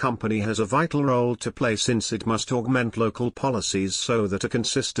insurance company has a vital role to play since it must augment local policies so that a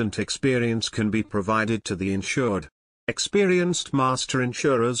consistent experience can be provided to the insured. Experienced master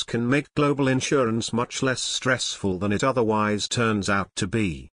insurers can make global insurance much less stressful than it otherwise turns out to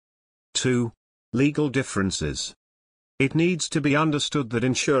be. 2. Legal differences. It needs to be understood that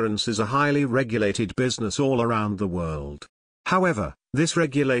insurance is a highly regulated business all around the world. However, this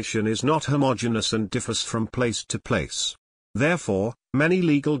regulation is not homogeneous and differs from place to place. Therefore, many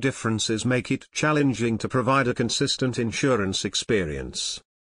legal differences make it challenging to provide a consistent insurance experience.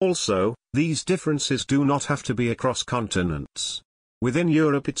 Also, these differences do not have to be across continents. Within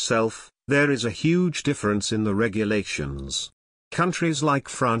Europe itself, there is a huge difference in the regulations. Countries like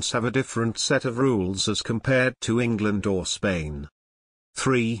France have a different set of rules as compared to England or Spain.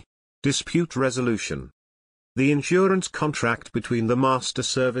 3. Dispute resolution. The insurance contract between the master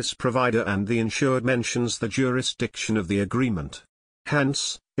service provider and the insured mentions the jurisdiction of the agreement.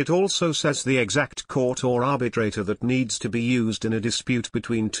 Hence, it also says the exact court or arbitrator that needs to be used in a dispute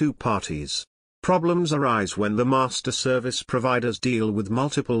between two parties. Problems arise when the master service providers deal with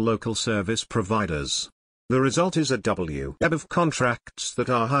multiple local service providers. The result is a web of contracts that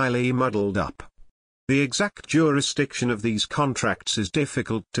are highly muddled up. The exact jurisdiction of these contracts is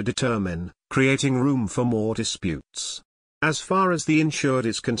difficult to determine, creating room for more disputes. As far as the insured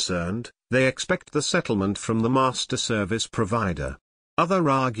is concerned, they expect the settlement from the master service provider. Other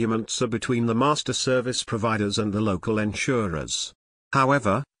arguments are between the master service providers and the local insurers.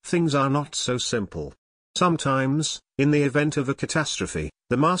 However, things are not so simple. Sometimes, in the event of a catastrophe,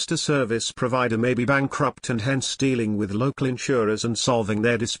 the master service provider may be bankrupt, and hence dealing with local insurers and solving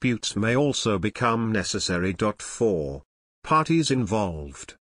their disputes may also become necessary. 4. Parties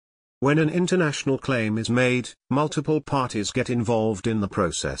involved. When an international claim is made, multiple parties get involved in the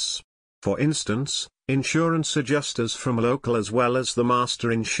process. For instance, insurance adjusters from local as well as the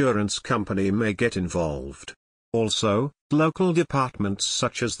master insurance company may get involved. Also, local departments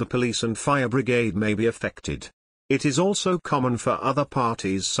such as the police and fire brigade may be affected. It is also common for other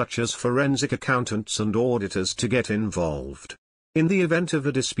parties such as forensic accountants and auditors to get involved. In the event of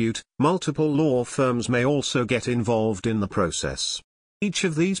a dispute, multiple law firms may also get involved in the process. Each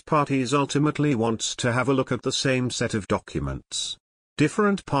of these parties ultimately wants to have a look at the same set of documents.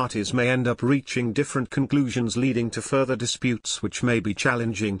 Different parties may end up reaching different conclusions, leading to further disputes which may be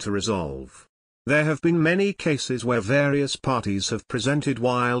challenging to resolve. There have been many cases where various parties have presented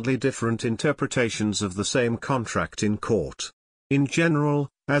wildly different interpretations of the same contract in court. In general,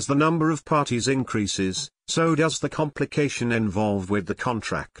 as the number of parties increases, so does the complication involved with the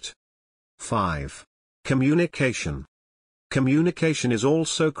contract. 5. Communication. Communication is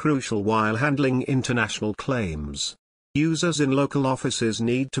also crucial while handling international claims. Users in local offices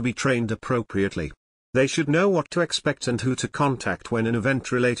need to be trained appropriately. They should know what to expect and who to contact when an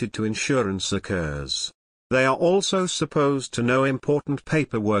event related to insurance occurs. They are also supposed to know important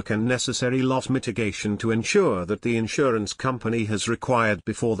paperwork and necessary loss mitigation to ensure that the insurance company has required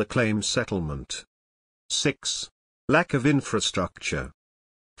before the claim settlement. 6. Lack of infrastructure.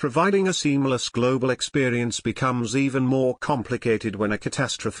 Providing a seamless global experience becomes even more complicated when a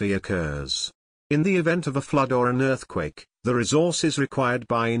catastrophe occurs. In the event of a flood or an earthquake, the resources required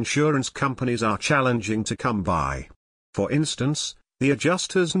by insurance companies are challenging to come by. For instance, the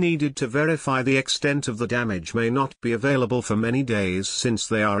adjusters needed to verify the extent of the damage may not be available for many days since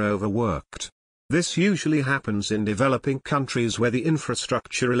they are overworked. This usually happens in developing countries where the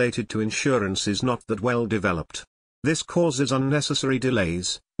infrastructure related to insurance is not that well developed. This causes unnecessary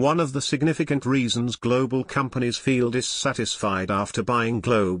delays, one of the significant reasons global companies feel dissatisfied after buying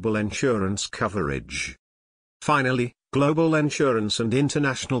global insurance coverage. Finally, global insurance and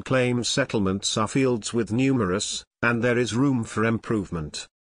international claims settlements are fields with numerous, and there is room for improvement.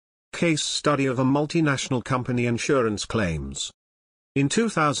 Case study of a multinational company insurance claims. In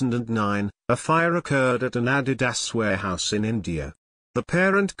 2009, a fire occurred at an Adidas warehouse in India. The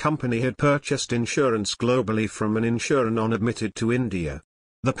parent company had purchased insurance globally from an insurer non-admitted to India.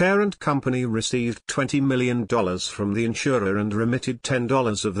 The parent company received $20 million from the insurer and remitted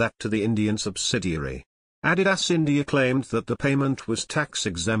 $10 of that to the Indian subsidiary. Adidas India claimed that the payment was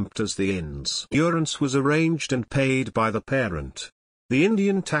tax-exempt as the insurance was arranged and paid by the parent. The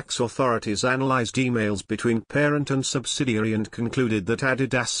Indian tax authorities analyzed emails between parent and subsidiary and concluded that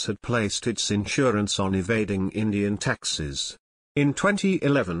Adidas had placed its insurance on evading Indian taxes. In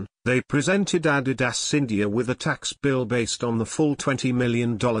 2011, they presented Adidas India with a tax bill based on the full $20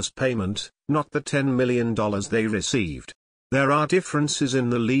 million payment, not the $10 million they received. There are differences in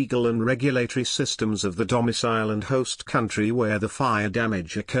the legal and regulatory systems of the domicile and host country where the fire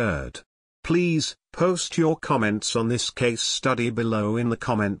damage occurred. Please, post your comments on this case study below in the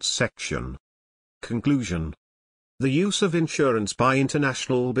comments section. Conclusion. The use of insurance by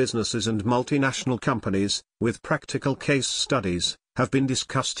international businesses and multinational companies, with practical case studies, have been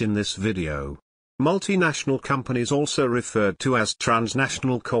discussed in this video. Multinational companies, also referred to as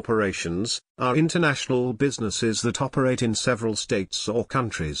transnational corporations, are international businesses that operate in several states or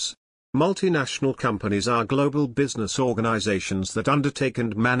countries. Multinational companies are global business organizations that undertake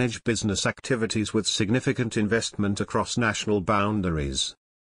and manage business activities with significant investment across national boundaries.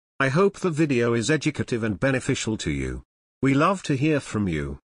 I hope the video is educative and beneficial to you. We love to hear from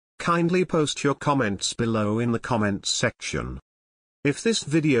you. Kindly post your comments below in the comments section. If this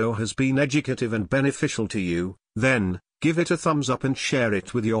video has been educative and beneficial to you, then, give it a thumbs up and share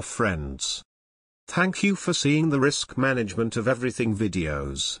it with your friends. Thank you for seeing the Risk Management of Everything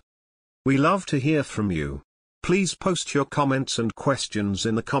videos. We love to hear from you. Please post your comments and questions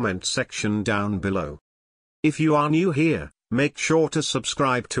in the comment section down below. If you are new here, make sure to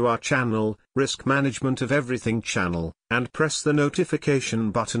subscribe to our channel, Risk Management of Everything channel, and press the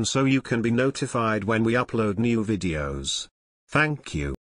notification button so you can be notified when we upload new videos. Thank you.